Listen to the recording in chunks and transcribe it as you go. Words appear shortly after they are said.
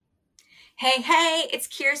Hey, hey, it's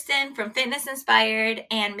Kirsten from Fitness Inspired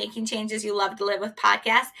and Making Changes You Love to Live with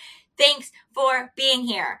podcast. Thanks for being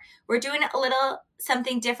here. We're doing a little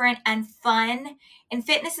something different and fun. In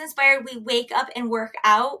Fitness Inspired, we wake up and work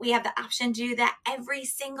out. We have the option to do that every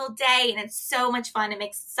single day, and it's so much fun. It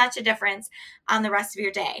makes such a difference on the rest of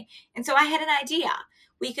your day. And so I had an idea.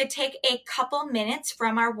 We could take a couple minutes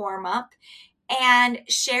from our warm up and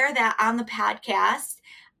share that on the podcast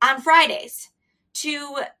on Fridays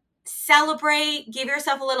to celebrate, give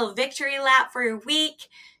yourself a little victory lap for your week,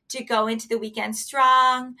 to go into the weekend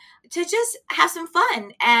strong, to just have some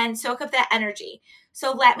fun and soak up that energy.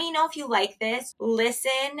 So let me know if you like this.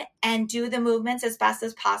 Listen and do the movements as best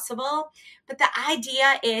as possible. But the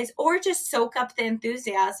idea is, or just soak up the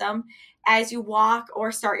enthusiasm as you walk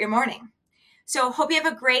or start your morning. So hope you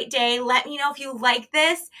have a great day. Let me know if you like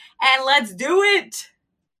this, and let's do it.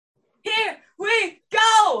 Here we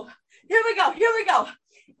go. Here we go. Here we go.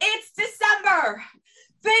 It's December.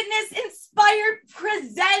 Fitness Inspired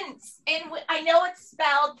presents. And I know it's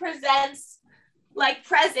spelled presents like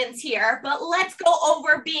presents here, but let's go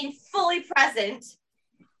over being fully present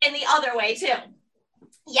in the other way too.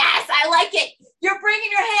 Yes, I like it. You're bringing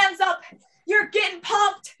your hands up. You're getting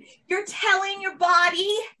pumped. You're telling your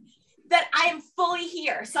body that I am fully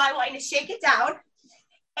here. So I want you to shake it down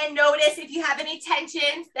and notice if you have any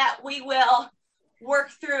tensions that we will work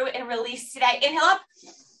through and release today. Inhale up.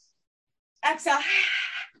 Exhale.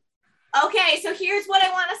 Okay, so here's what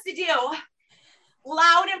I want us to do.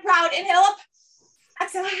 Loud and proud. Inhale up.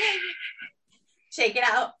 Exhale. Shake it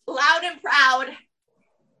out. Loud and proud.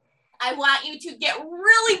 I want you to get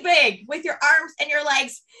really big with your arms and your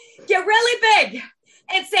legs. Get really big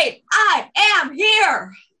and say, I am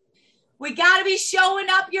here. We got to be showing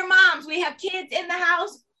up, your moms. We have kids in the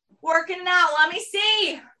house working now. Let me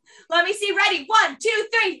see. Let me see. Ready? 1, 2,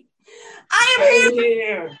 3. I am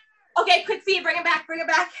here. Okay, quick feet. Bring it back. Bring it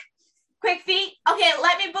back. Quick feet. Okay,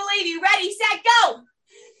 let me believe you. Ready, set, go.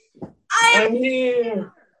 I am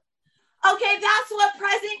here. Okay, that's what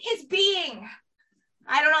present is being.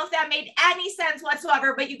 I don't know if that made any sense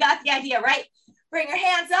whatsoever, but you got the idea, right? Bring your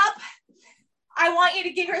hands up. I want you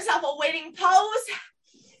to give yourself a winning pose.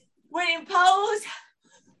 Winning pose.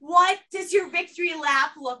 What does your victory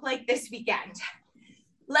lap look like this weekend?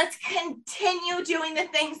 Let's continue doing the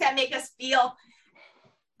things that make us feel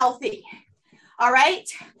healthy. All right.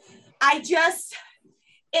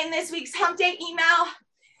 In this week's Hump Day email,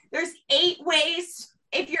 there's 8 ways,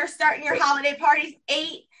 if you're starting your holiday parties,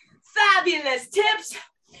 8 fabulous tips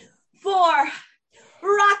for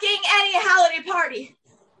rocking any holiday party.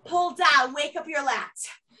 Pull down, wake up your lats.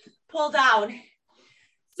 Pull down.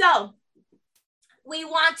 So we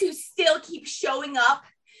want to still keep showing up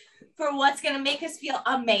for what's going to make us feel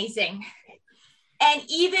amazing. And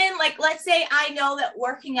even like, let's say I know that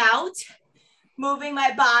working out, moving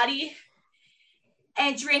my body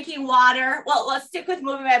and drinking water, well, let's stick with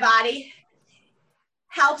moving my body,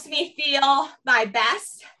 helps me feel my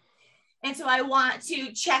best. And so I want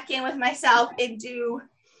to check in with myself and do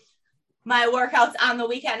my workouts on the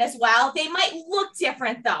weekend as well. They might look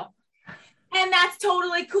different though. And that's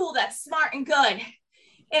totally cool. That's smart and good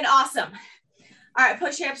and awesome. All right,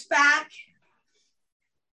 push hips back.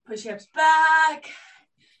 Push hips back.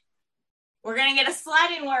 We're going to get a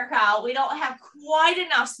sledding workout. We don't have quite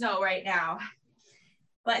enough snow right now,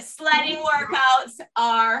 but sledding workouts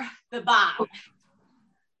are the bomb.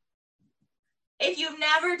 If you've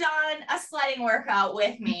never done a sledding workout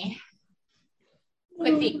with me,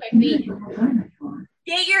 quick feet.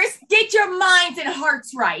 Get your minds and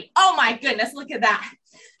hearts right. Oh my goodness, look at that.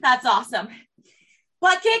 That's awesome.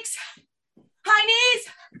 Butt kicks, high knees.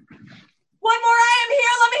 One more, I am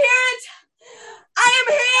here. Let me hear it. I am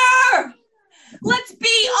here. Let's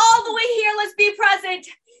be all the way here. Let's be present.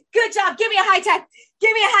 Good job. Give me a high 10.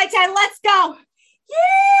 Give me a high 10. Let's go.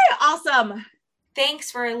 Yeah, awesome. Thanks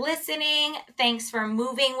for listening. Thanks for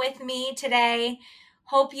moving with me today.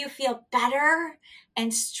 Hope you feel better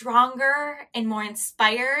and stronger and more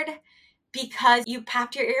inspired because you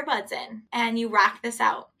popped your earbuds in and you rocked this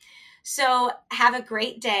out. So have a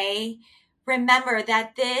great day. Remember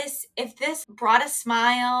that if this brought a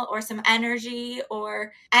smile or some energy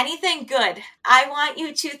or anything good, I want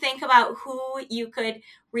you to think about who you could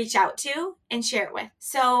reach out to and share it with.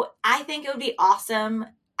 So I think it would be awesome.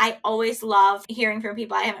 I always love hearing from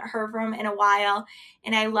people I haven't heard from in a while.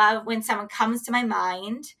 And I love when someone comes to my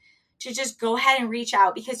mind to just go ahead and reach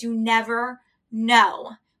out because you never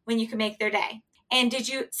know when you can make their day. And did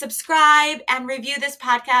you subscribe and review this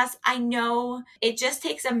podcast? I know it just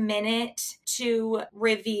takes a minute to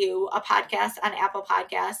review a podcast on Apple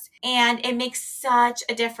Podcasts, and it makes such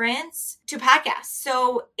a difference to podcasts.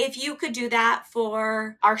 So if you could do that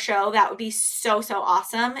for our show, that would be so, so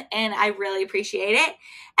awesome. And I really appreciate it.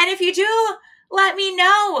 And if you do, let me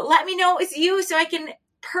know. Let me know it's you so I can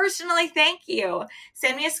personally thank you.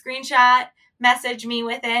 Send me a screenshot, message me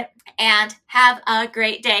with it, and have a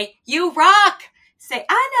great day. You rock! Say,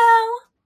 I know.